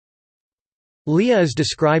Leah is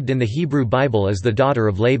described in the Hebrew Bible as the daughter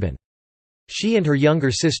of Laban. She and her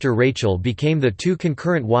younger sister Rachel became the two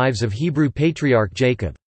concurrent wives of Hebrew patriarch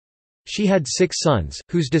Jacob. She had 6 sons,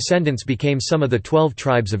 whose descendants became some of the 12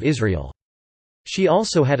 tribes of Israel. She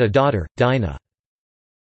also had a daughter, Dinah.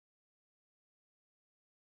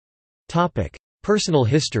 Personal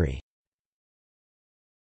history.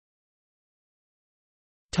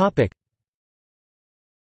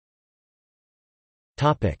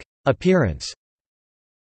 Appearance.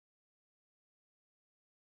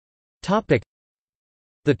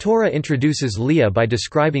 The Torah introduces Leah by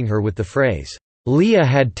describing her with the phrase, "Leah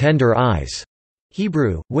had tender eyes."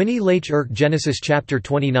 Hebrew, Wini lach Genesis chapter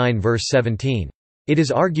 29 verse 17. It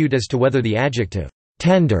is argued as to whether the adjective,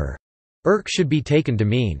 tender, should be taken to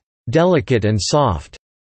mean, delicate and soft,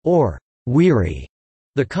 or weary.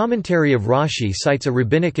 The commentary of Rashi cites a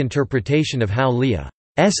rabbinic interpretation of how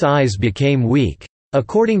Leah's eyes became weak.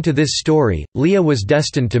 According to this story, Leah was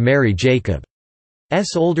destined to marry Jacob's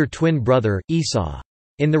older twin brother, Esau.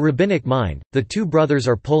 In the rabbinic mind, the two brothers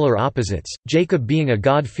are polar opposites, Jacob being a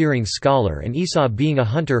God-fearing scholar and Esau being a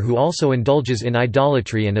hunter who also indulges in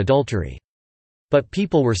idolatry and adultery. But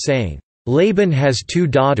people were saying, "Laban has 2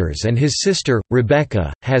 daughters and his sister,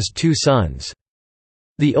 Rebekah, has 2 sons.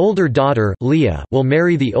 The older daughter, Leah, will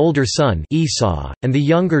marry the older son, Esau, and the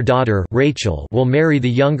younger daughter, Rachel, will marry the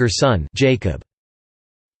younger son, Jacob."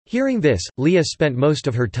 Hearing this, Leah spent most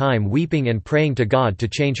of her time weeping and praying to God to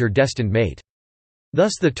change her destined mate.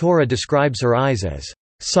 Thus the Torah describes her eyes as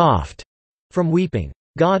soft from weeping.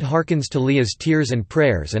 God hearkens to Leah's tears and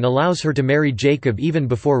prayers and allows her to marry Jacob even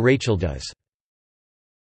before Rachel does.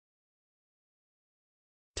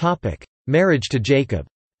 Marriage to Jacob.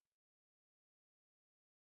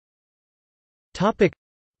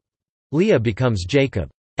 Leah becomes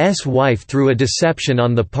Jacob's wife through a deception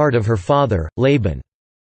on the part of her father, Laban.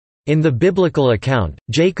 In the biblical account,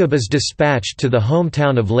 Jacob is dispatched to the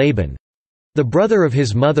hometown of Laban, the brother of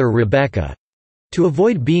his mother Rebekah, to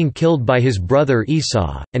avoid being killed by his brother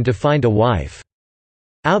Esau, and to find a wife.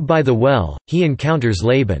 Out by the well, he encounters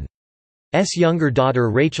Laban's younger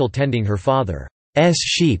daughter Rachel tending her father's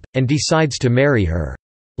sheep, and decides to marry her.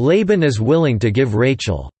 Laban is willing to give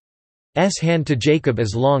Rachel's hand to Jacob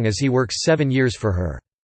as long as he works 7 years for her.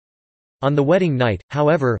 On the wedding night,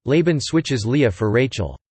 however, Laban switches Leah for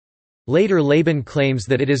Rachel. Later Laban claims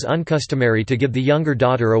that it is uncustomary to give the younger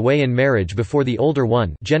daughter away in marriage before the older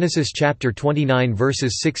one, Genesis chapter 29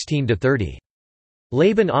 verses 16 to 30.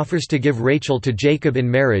 Laban offers to give Rachel to Jacob in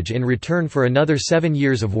marriage in return for another 7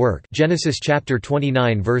 years of work, Genesis chapter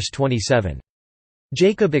 29 verse 27.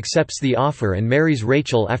 Jacob accepts the offer and marries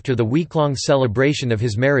Rachel after the week-long celebration of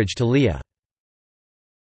his marriage to Leah.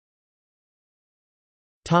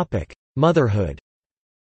 Topic: Motherhood.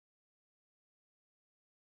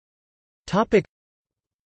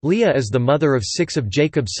 Leah is the mother of 6 of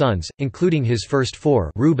Jacob's sons, including his first 4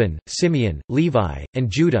 Reuben, Simeon, Levi, and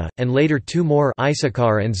Judah, and later 2 more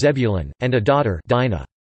Issachar and Zebulun, and a daughter Dinah.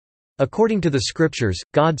 According to the scriptures,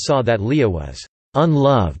 God saw that Leah was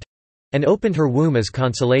unloved and opened her womb as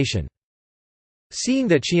consolation. Seeing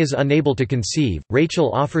that she is unable to conceive, Rachel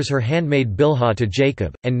offers her handmaid Bilhah to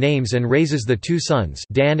Jacob, and names and raises the 2 sons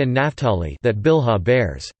Dan and Naphtali that Bilhah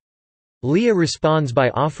bears. Leah responds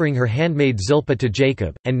by offering her handmaid Zilpah to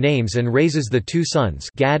Jacob, and names and raises the 2 sons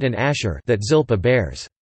Gad and Asher that Zilpah bears.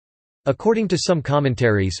 According to some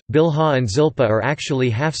commentaries, Bilhah and Zilpah are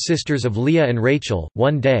actually half-sisters of Leah and Rachel.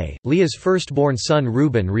 One day, Leah's firstborn son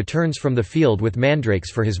Reuben returns from the field with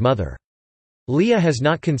mandrakes for his mother. Leah has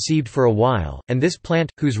not conceived for a while, and this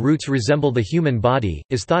plant, whose roots resemble the human body,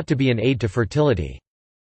 is thought to be an aid to fertility.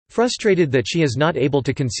 Frustrated that she is not able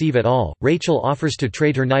to conceive at all, Rachel offers to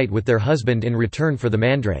trade her night with their husband in return for the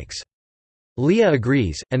mandrakes. Leah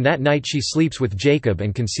agrees, and that night she sleeps with Jacob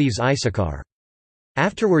and conceives Issachar.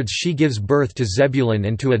 Afterwards she gives birth to Zebulun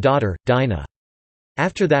and to a daughter, Dinah.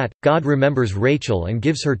 After that, God remembers Rachel and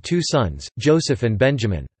gives her 2 sons, Joseph and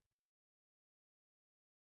Benjamin.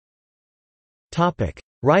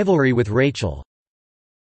 Rivalry with Rachel.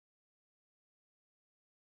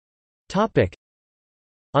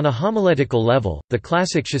 On a homiletical level, the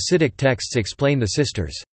classic Hasidic texts explain the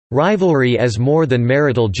sisters' rivalry as more than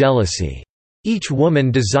marital jealousy. Each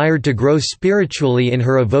woman desired to grow spiritually in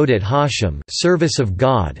her avodat Hashem, service of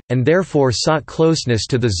God, and therefore sought closeness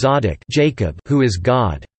to the Zadok Jacob, who is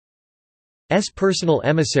God's personal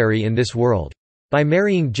emissary in this world. By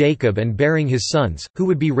marrying Jacob and bearing his sons, who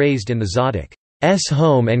would be raised in the Zadok's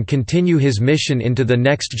home and continue his mission into the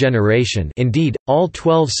next generation. Indeed, all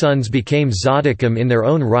 12 sons became Zadokim in their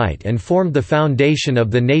own right and formed the foundation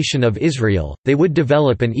of the nation of Israel. They would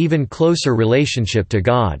develop an even closer relationship to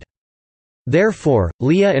God. Therefore,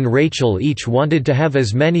 Leah and Rachel each wanted to have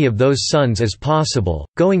as many of those sons as possible,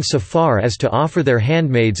 going so far as to offer their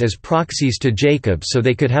handmaids as proxies to Jacob so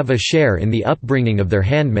they could have a share in the upbringing of their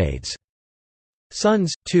handmaids'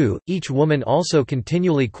 sons, too. Each woman also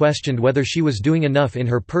continually questioned whether she was doing enough in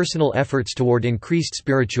her personal efforts toward increased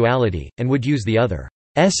spirituality, and would use the other's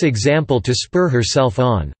example to spur herself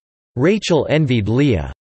on. Rachel envied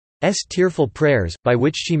Leah's tearful prayers, by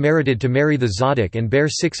which she merited to marry the Zadok and bear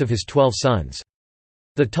 6 of his 12 sons.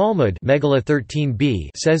 The Talmud Megillah 13b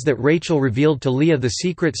says that Rachel revealed to Leah the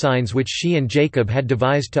secret signs which she and Jacob had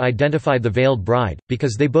devised to identify the veiled bride,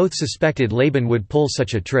 because they both suspected Laban would pull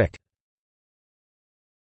such a trick.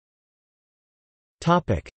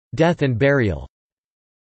 Death and burial.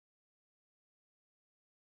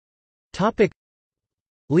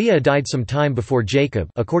 Leah died some time before Jacob,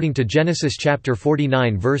 according to Genesis chapter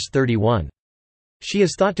 49 verse 31. She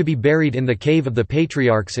is thought to be buried in the cave of the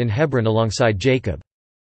patriarchs in Hebron alongside Jacob.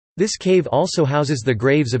 This cave also houses the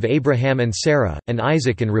graves of Abraham and Sarah, and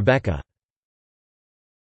Isaac and Rebekah.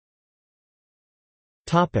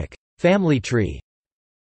 Family tree.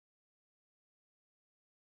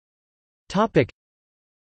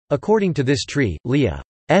 According to this tree,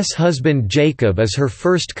 Leah's husband Jacob is her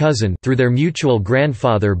first cousin through their mutual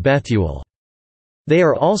grandfather Bethuel. They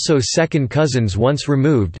are also second cousins once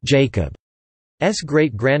removed. Jacob's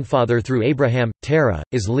great-grandfather through Abraham, Terah,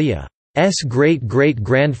 is Leah's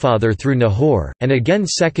great-great-grandfather through Nahor, and again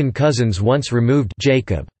second cousins once removed.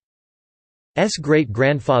 Jacob's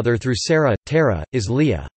great-grandfather through Sarah, Terah, is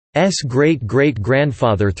Leah's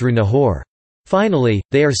great-great-grandfather through Nahor. Finally,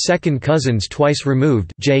 they are second cousins twice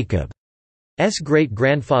removed. Jacob's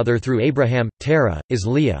great-grandfather through Abraham, Terah, is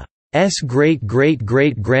Leah's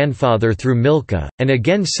great-great-great-grandfather through Milcah, and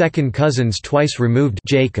again second cousins twice removed.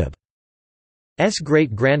 Jacob's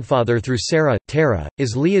great-grandfather through Sarah, Terah,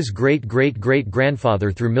 is Leah's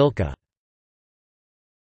great-great-great-grandfather through Milcah.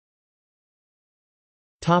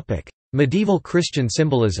 Medieval Christian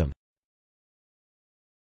symbolism.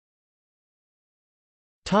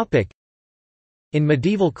 In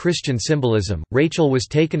medieval Christian symbolism, Rachel was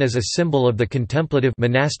taken as a symbol of the contemplative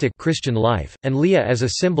monastic Christian life, and Leah as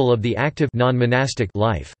a symbol of the active non-monastic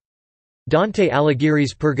life. Dante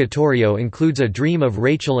Alighieri's Purgatorio includes a dream of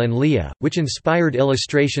Rachel and Leah, which inspired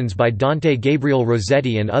illustrations by Dante Gabriel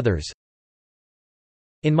Rossetti and others.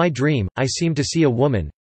 In my dream, I seemed to see a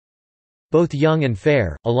woman, both young and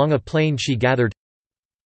fair. Along a plain she gathered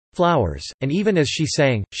flowers, and even as she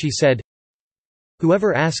sang, she said,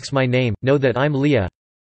 "Whoever asks my name, know that I'm Leah,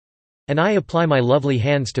 and I apply my lovely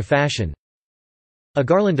hands to fashion a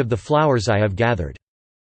garland of the flowers I have gathered."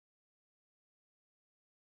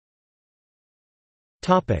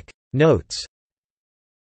 Notes.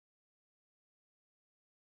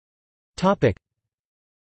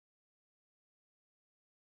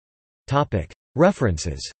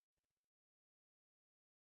 References.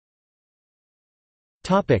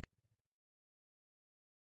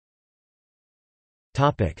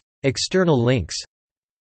 External links.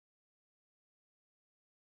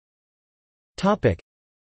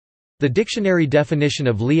 The dictionary definition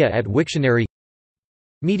of Leah at Wiktionary.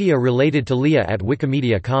 Media related to Leah at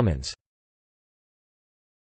Wikimedia Commons.